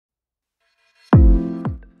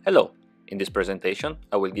Hello! In this presentation,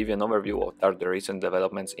 I will give you an overview of the recent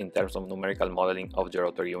developments in terms of numerical modeling of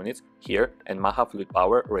Gerotor units here at Maha Fluid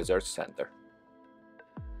Power Research Center.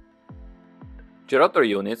 Gerotor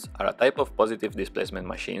units are a type of positive displacement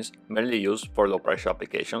machines mainly used for low-pressure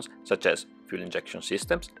applications such as fuel injection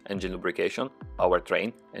systems, engine lubrication,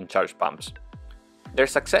 powertrain, and charge pumps. Their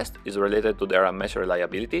success is related to their unmatched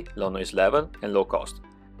reliability, low noise level, and low cost.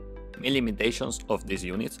 Main limitations of these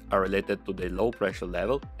units are related to the low pressure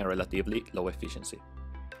level and relatively low efficiency.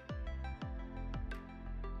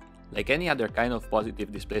 Like any other kind of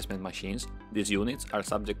positive displacement machines, these units are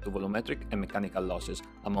subject to volumetric and mechanical losses,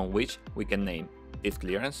 among which we can name teeth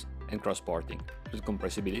clearance and cross-porting, fluid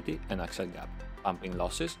compressibility and axial gap, pumping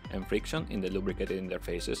losses, and friction in the lubricated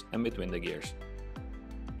interfaces and between the gears.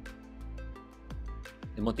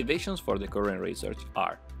 The motivations for the current research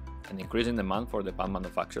are an increasing demand for the pump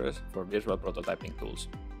manufacturers for virtual prototyping tools,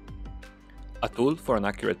 a tool for an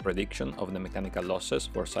accurate prediction of the mechanical losses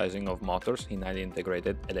for sizing of motors in highly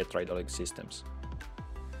integrated electro-hydraulic systems,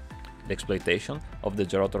 the exploitation of the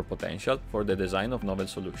Gerotor potential for the design of novel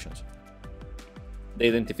solutions, the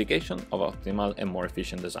identification of optimal and more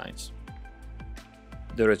efficient designs.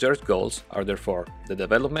 The research goals are therefore the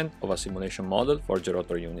development of a simulation model for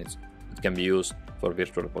Gerotor units that can be used for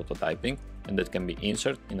virtual prototyping and that can be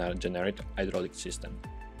inserted in a generic hydraulic system.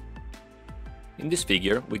 In this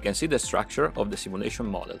figure, we can see the structure of the simulation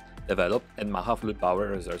model developed at Maha Fluid Power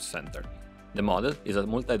Research Center. The model is a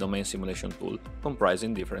multi-domain simulation tool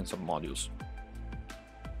comprising different submodules.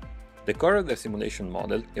 The core of the simulation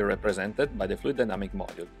model is represented by the fluid dynamic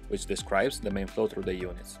module, which describes the main flow through the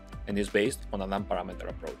units, and is based on a lamp parameter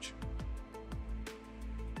approach.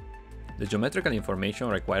 The geometrical information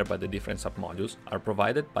required by the different submodules are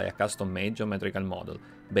provided by a custom-made geometrical model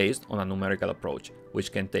based on a numerical approach,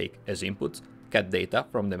 which can take as inputs CAD data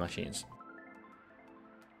from the machines.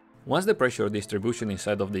 Once the pressure distribution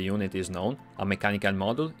inside of the unit is known, a mechanical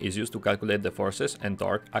model is used to calculate the forces and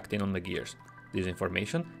torque acting on the gears. This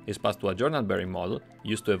information is passed to a journal-bearing model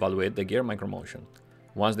used to evaluate the gear micromotion.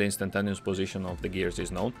 Once the instantaneous position of the gears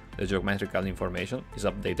is known, the geometrical information is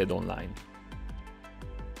updated online.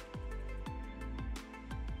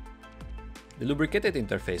 The lubricated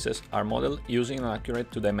interfaces are modeled using an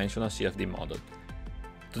accurate two-dimensional CFD model.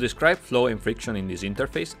 To describe flow and friction in this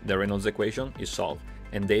interface, the Reynolds equation is solved,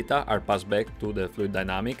 and data are passed back to the fluid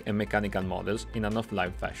dynamic and mechanical models in an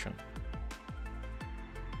offline fashion.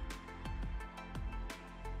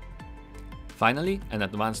 Finally, an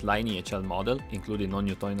advanced line EHL model, including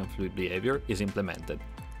non-Newtonian fluid behavior, is implemented.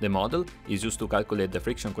 The model is used to calculate the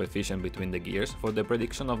friction coefficient between the gears for the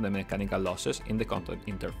prediction of the mechanical losses in the contact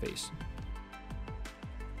interface.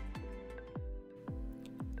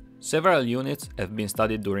 Several units have been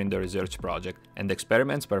studied during the research project, and the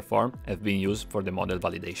experiments performed have been used for the model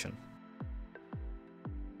validation.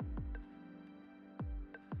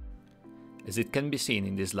 As it can be seen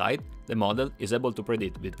in this slide, the model is able to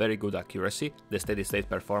predict with very good accuracy the steady-state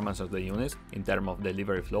performance of the units in terms of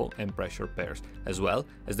delivery flow and pressure pairs, as well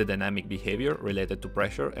as the dynamic behavior related to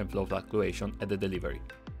pressure and flow fluctuation at the delivery.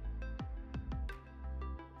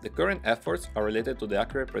 The current efforts are related to the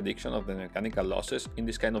accurate prediction of the mechanical losses in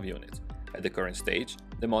this kind of units. At the current stage,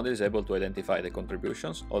 the model is able to identify the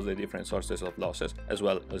contributions of the different sources of losses as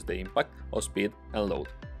well as the impact of speed and load.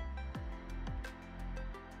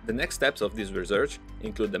 The next steps of this research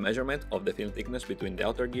include the measurement of the film thickness between the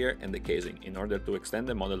outer gear and the casing in order to extend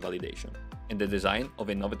the model validation, and the design of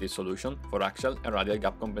an innovative solution for axial and radial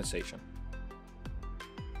gap compensation.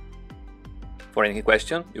 For any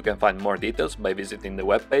question, you can find more details by visiting the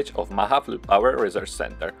webpage of Maha Fluid Power Research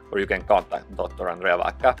Center, or you can contact Dr. Andrea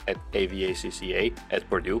Vacca at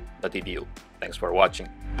avacca@purdue.edu. Thanks for watching.